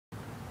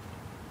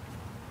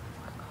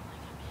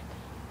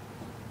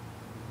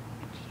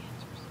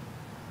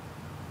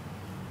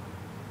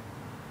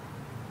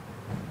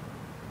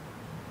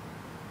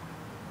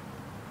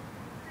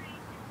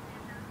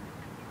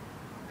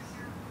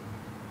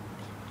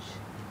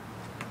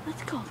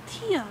Let's call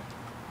Tia.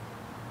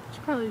 She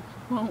probably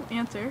won't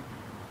answer.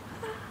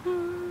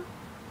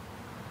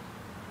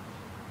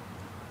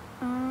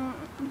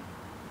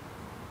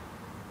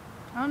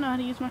 I don't know how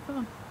to use my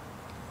phone.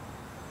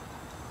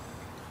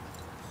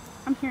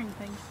 I'm hearing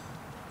things.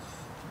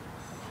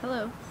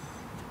 Hello.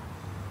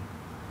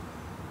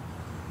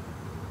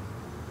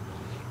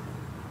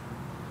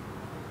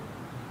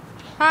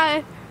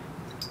 Hi.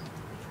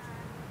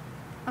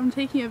 I'm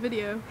taking a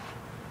video.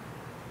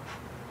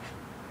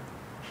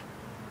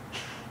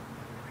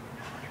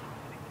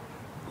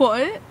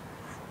 What?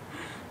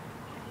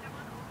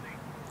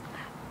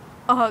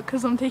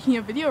 'Cause I'm taking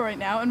a video right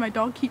now and my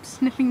dog keeps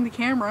sniffing the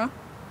camera.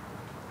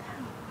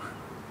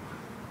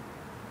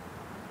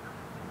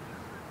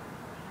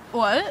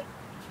 What?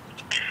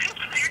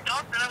 Your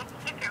dog said I was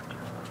sick.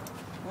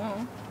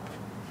 Oh.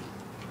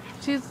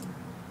 She's...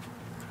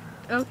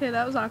 Okay,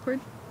 that was awkward.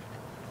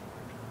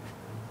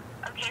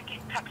 I'm taking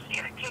Pepsi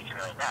and it tastes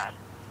really bad.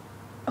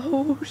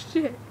 Oh,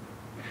 shit.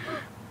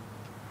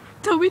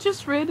 Toby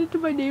just ran into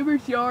my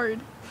neighbor's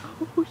yard.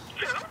 Oh,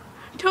 shit.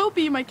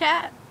 Toby, my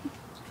cat.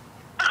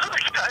 Oh my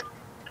god.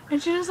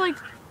 And she just, like,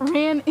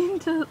 ran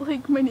into,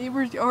 like, my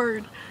neighbor's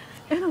yard.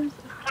 And I was...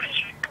 What is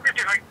your neighbor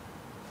doing?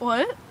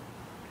 What?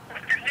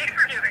 What's your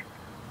neighbor doing?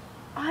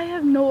 I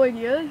have no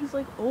idea. He's,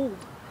 like, old.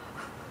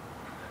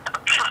 Oh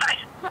god.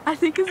 I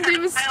think his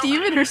name is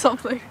Steven or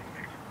something.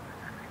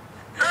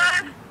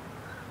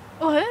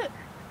 What?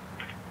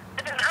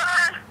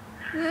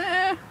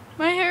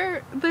 My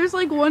hair, there's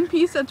like one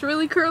piece that's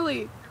really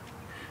curly.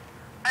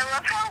 I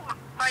love how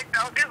my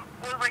belt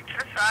was like to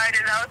the side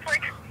and now it's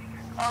like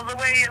all the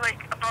way like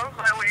above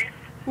my waist.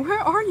 Where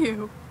are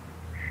you?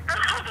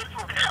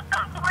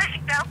 I'm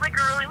laying down like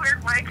a really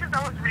weird way because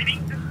I was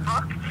reading this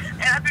book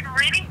and I've been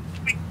reading,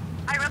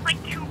 I read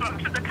like 2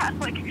 books in the past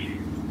like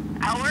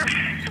hour.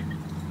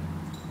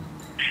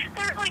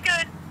 They're really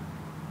good.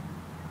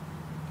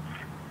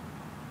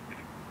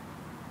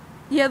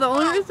 Yeah, the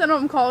only reason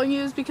I'm calling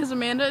you is because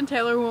Amanda and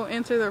Taylor won't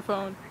answer their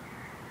phone.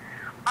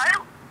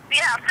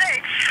 Yeah,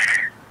 thanks.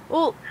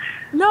 Well,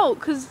 no,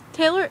 because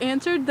Taylor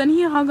answered, then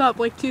he hung up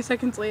like 2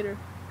 seconds later.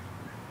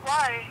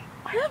 Why?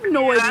 I have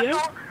no idea.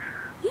 Asshole?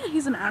 Yeah,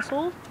 he's an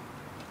asshole.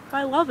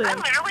 I love him. I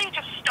literally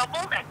just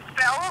stumbled and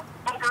fell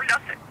over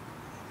nothing.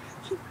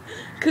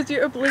 Because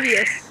you're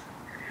oblivious.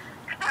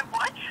 Cause I'm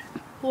what?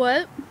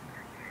 What?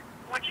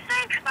 What'd you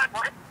say? Cause I'm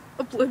what?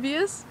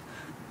 Oblivious?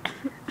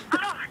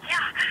 Oh,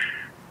 yeah.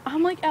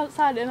 I'm like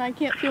outside and I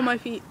can't feel my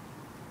feet.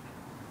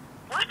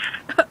 What?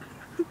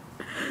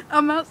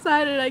 I'm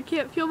outside and I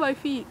can't feel my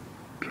feet.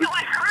 No,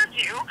 I heard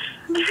you.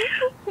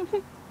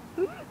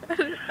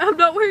 I'm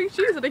not wearing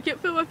shoes and I can't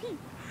feel my feet.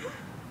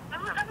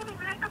 I'm not having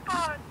makeup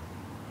on.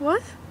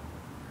 What?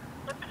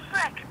 What the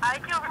frick? I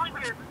feel really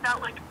weird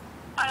without, like,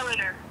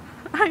 eyeliner.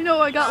 I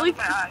know, I got like,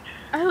 my eye.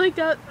 I like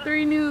got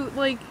 3 new,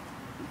 like,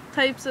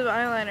 types of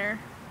eyeliner.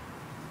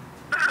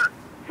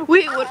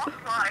 Wait, what?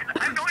 I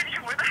have no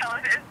idea where the hell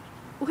it is.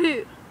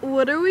 Wait,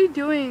 what are we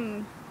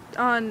doing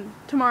on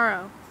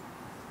tomorrow?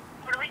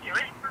 What are we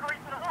doing? We're going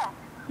to the mall.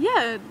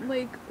 Yeah,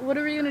 like, what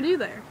are we gonna do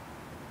there?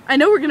 I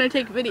know we're gonna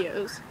take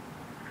videos.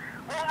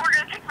 Well, we're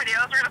gonna take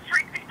videos. We're gonna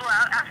freak people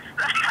out after the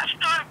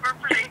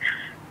birthday.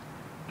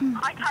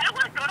 I kind of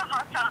want to go to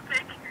Hot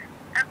Topic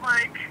and,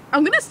 like...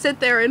 I'm gonna sit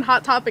there in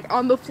Hot Topic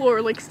on the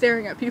floor, like,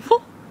 staring at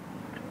people.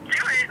 Do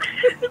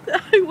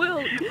it. I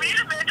will. Me and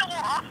Amanda will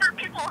offer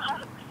people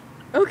hugs.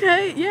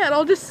 Okay, yeah, and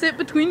I'll just sit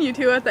between you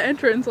two at the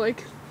entrance,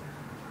 like,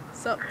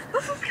 sup.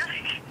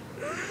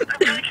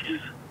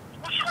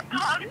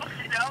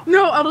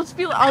 No, I'll just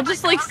be, I'll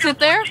just like sit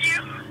there.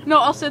 No,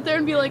 I'll sit there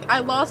and be like, I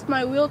lost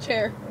my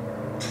wheelchair.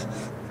 Oh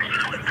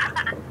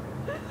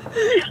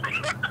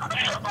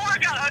my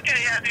god,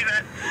 okay, yeah, do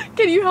that.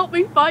 Can you help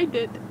me find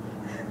it?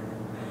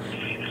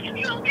 Can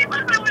you help me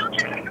find my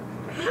wheelchair?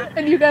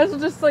 And you guys will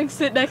just like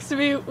sit next to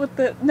me with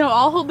the, no,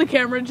 I'll hold the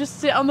camera and just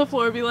sit on the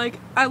floor and be like,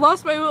 I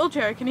lost my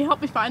wheelchair, can you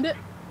help me find it?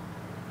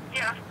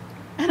 Yeah.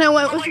 And I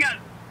went Oh with, my god.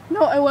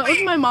 no, I went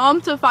with my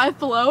mom to Five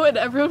Below and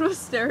everyone was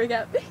staring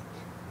at me.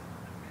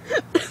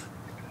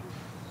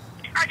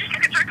 I just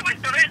took a drink of my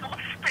soda and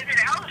almost spit it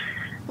out.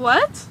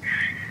 What?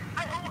 I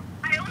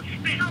almost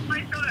spit out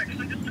my soda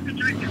because I just took a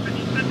drink and then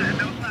she said that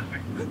and I was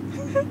laughing.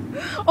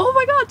 Oh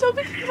my god,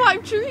 Toby can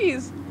climb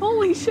trees!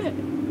 Holy shit.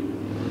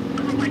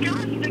 Oh my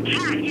god, he's a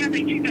cat. Yeah,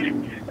 they do that.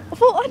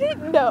 Well, I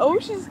didn't know.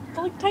 She's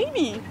like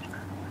tiny.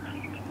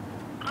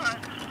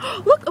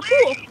 Look, a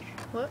pool.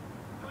 What?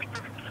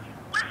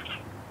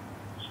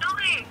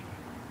 Shelby!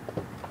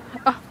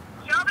 Ah.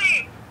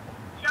 Shelby!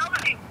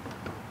 Shelby!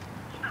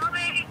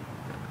 Shelby!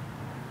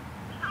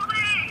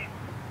 Shelby!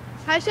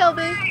 Hi,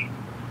 Shelby.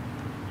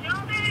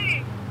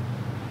 Shelby!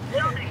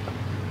 Shelby!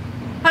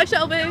 Hi,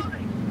 Shelby.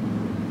 Shelby!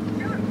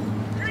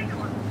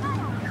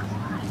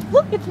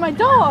 Look, it's my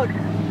dog.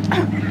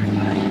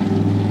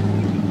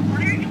 Why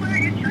are you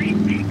wearing a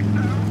giant pink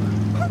bow?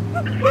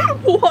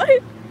 What?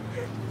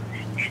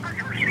 I'm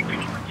getting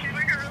too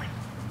early.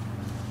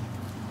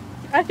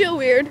 I feel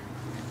weird.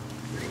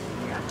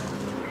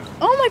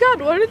 Oh my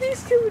god, what are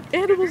these two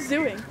animals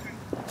doing?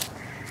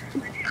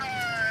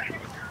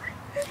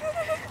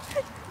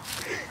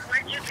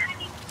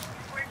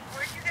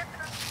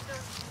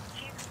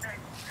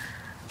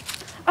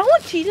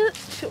 want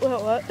cheeses?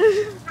 What?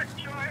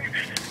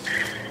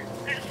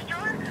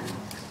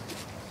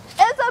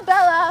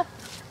 Isabella!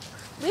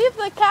 Leave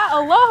the cat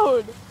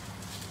alone!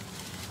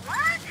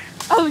 What?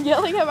 I'm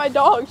yelling at my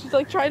dog. She's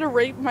like trying to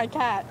rape my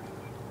cat.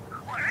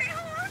 What are you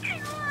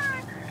looking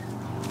at?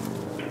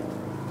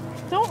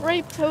 Don't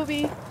rape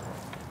Toby.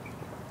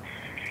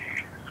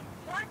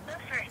 What the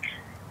frick?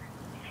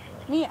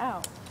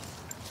 Meow.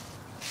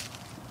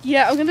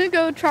 Yeah, I'm gonna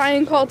go try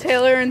and call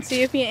Taylor and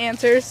see if he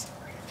answers.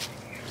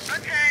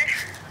 Okay.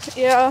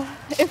 Yeah,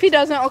 if he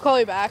doesn't, I'll call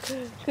you back,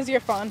 because you're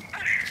fun. Okay.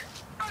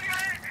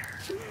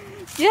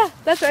 Yeah,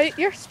 that's right.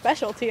 You're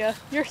special, Tia.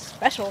 You're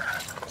special. I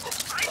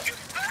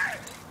just bet.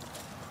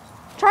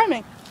 Try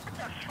me. What's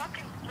a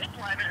fucking lip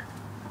liner?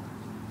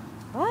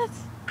 What?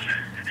 I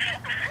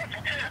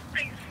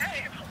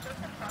say, what the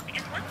fuck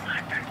is lip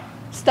liner?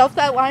 Stuff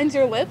that lines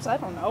your lips? I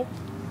don't know.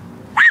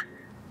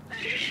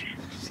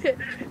 Shit.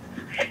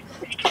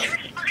 Can you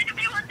explain to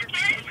me what this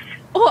is?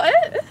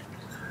 What?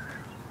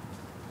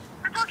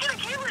 I'm talking to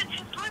Caitlin.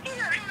 She's looking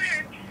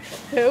everywhere.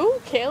 Who?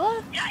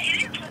 Kayla? Yeah,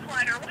 it is lip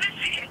liner. What is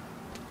it?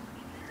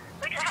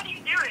 Like, how do you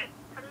do it?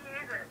 How do you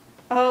use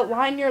it?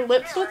 Line your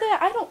lips with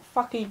it? I don't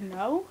fucking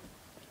know.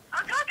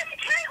 I'm talking to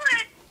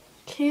Caitlin.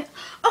 Can't.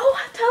 Oh,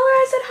 tell her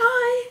I said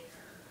hi.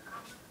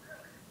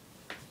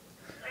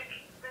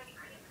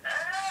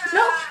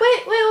 No,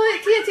 wait,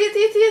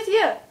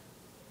 Tia.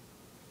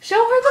 Show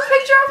her the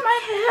picture of my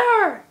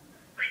hair.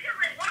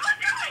 What am I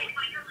doing?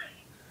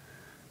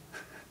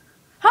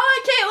 Hi,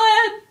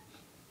 Caitlin.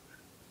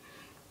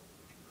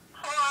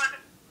 Hold on.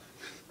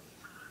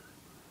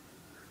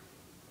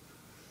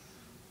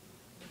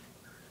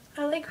 I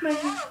like my hair.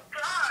 Oh,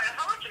 God.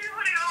 How much are you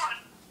putting on?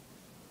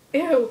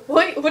 Ew,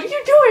 what are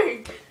you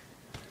doing?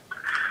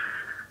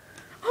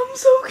 I'm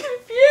so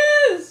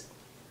confused.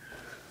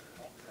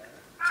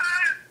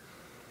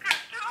 Good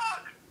dog.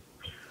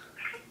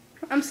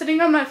 I'm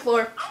sitting on my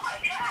floor. Oh, my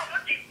God.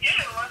 What do you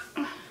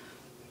do?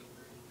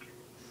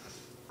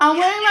 I'm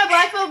wearing my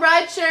Black Veil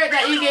Bride shirt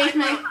that you gave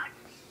me. Was that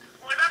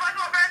my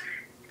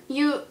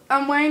girlfriend?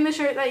 I'm wearing the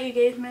shirt that you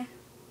gave me.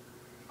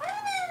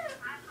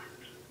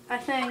 I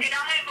think. Okay,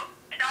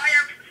 now I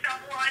have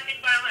stuff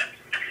lining my lips.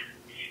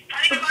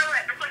 Cutting in my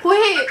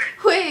lip.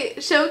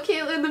 Wait, show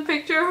Caitlin the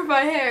picture of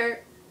my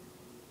hair.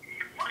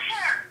 What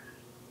hair?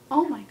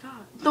 Oh my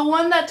god. The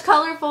one that's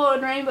colorful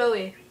and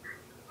rainbowy.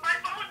 My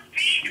phone's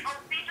being a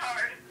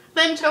retard.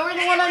 Then show her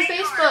the one on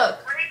Facebook.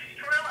 Raped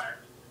gorillas.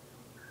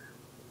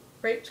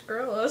 Raped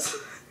gorillas.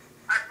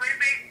 I'm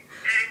raping a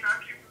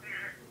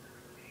non-computer.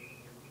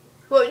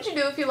 What would you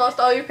do if you lost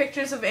all your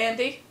pictures of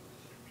Andy?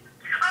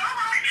 Oh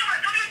my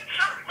God, don't even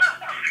tell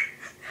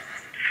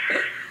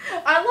me.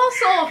 I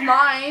lost all of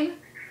mine.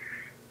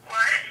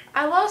 What?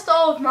 I lost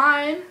all of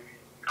mine.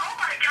 Oh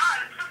my God,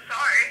 I'm so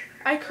sorry.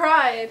 I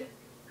cried.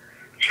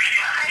 I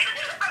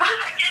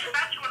guess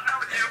that's what I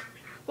would do.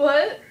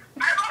 What?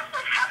 I lost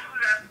like half of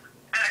them,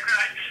 and I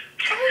cried.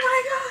 Oh my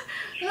god.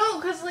 No,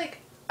 because like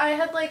I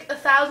had like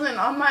 1,000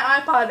 on my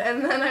iPod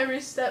and then I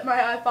reset my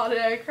iPod and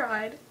I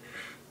cried.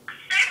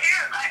 Same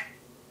here, like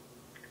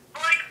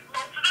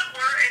most of them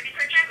were Andy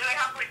pictures, and I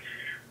have like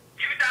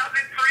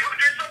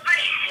 2,300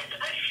 something.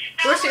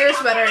 We're serious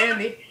about our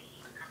Andy.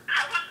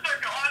 I was so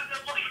gone, and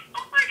I'm like,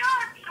 oh my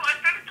God, so I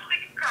started to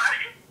like cry.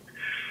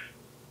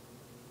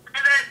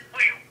 And then,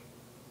 wait.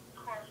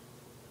 Hold on.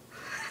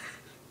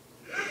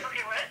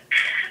 Okay, what?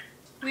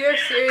 We are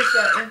serious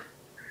about it.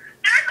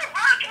 There's a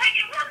rock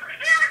hanging over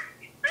there!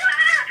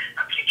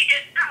 I'm kicking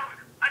it. No,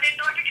 I didn't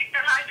know I could kick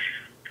that high.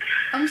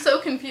 I'm so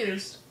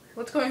confused.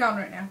 What's going on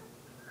right now?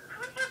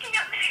 Who's looking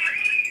at me?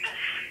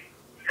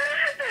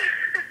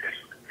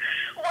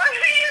 Why are you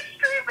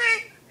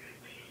screaming?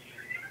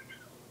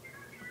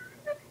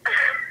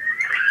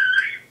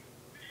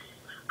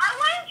 I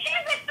want to see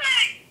this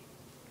thing!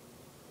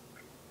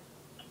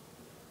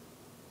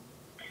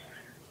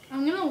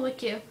 I'm gonna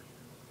lick you.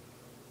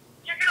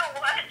 You're gonna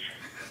what?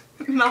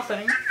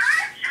 Nothing.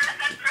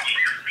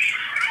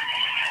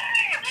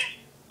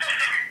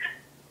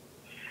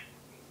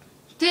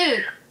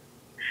 Dude,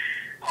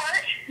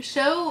 What?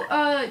 show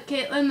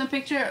Caitlin the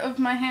picture of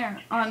my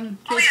hair on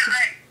Oh yeah, Facebook.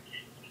 right.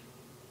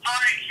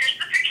 Alright, here's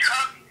the picture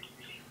of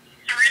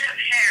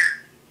Serena's hair.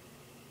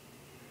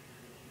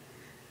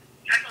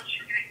 Shut up! Shut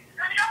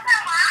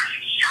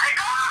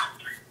up!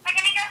 We're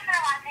gonna go for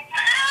a walk, okay?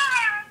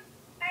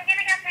 We're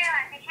gonna go for a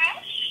walk, okay?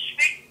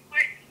 Wait.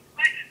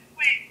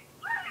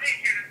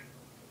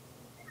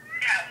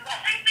 Yeah, what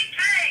is the K?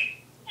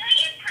 Who are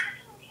you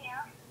talking to?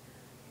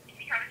 You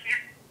talking to?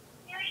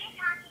 Who are you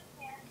talking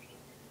to?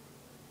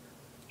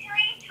 Who are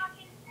you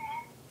talking to?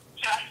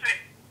 Justin.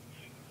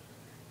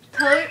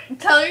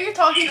 Tell her you're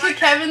talking to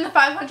Kevin, the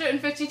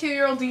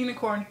 552-year-old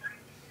unicorn.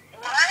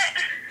 What?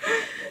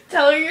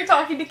 Tell her you're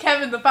talking to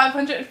Kevin, the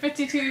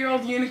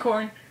 552-year-old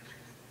unicorn.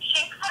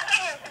 She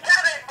fucking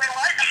said it. Wait,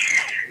 what?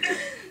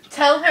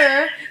 Tell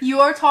her you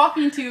are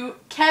talking to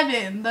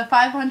Kevin, the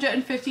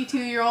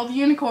 552-year-old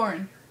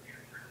unicorn.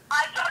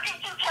 I'm talking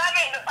to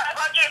Kevin, the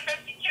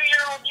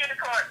 552-year-old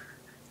unicorn.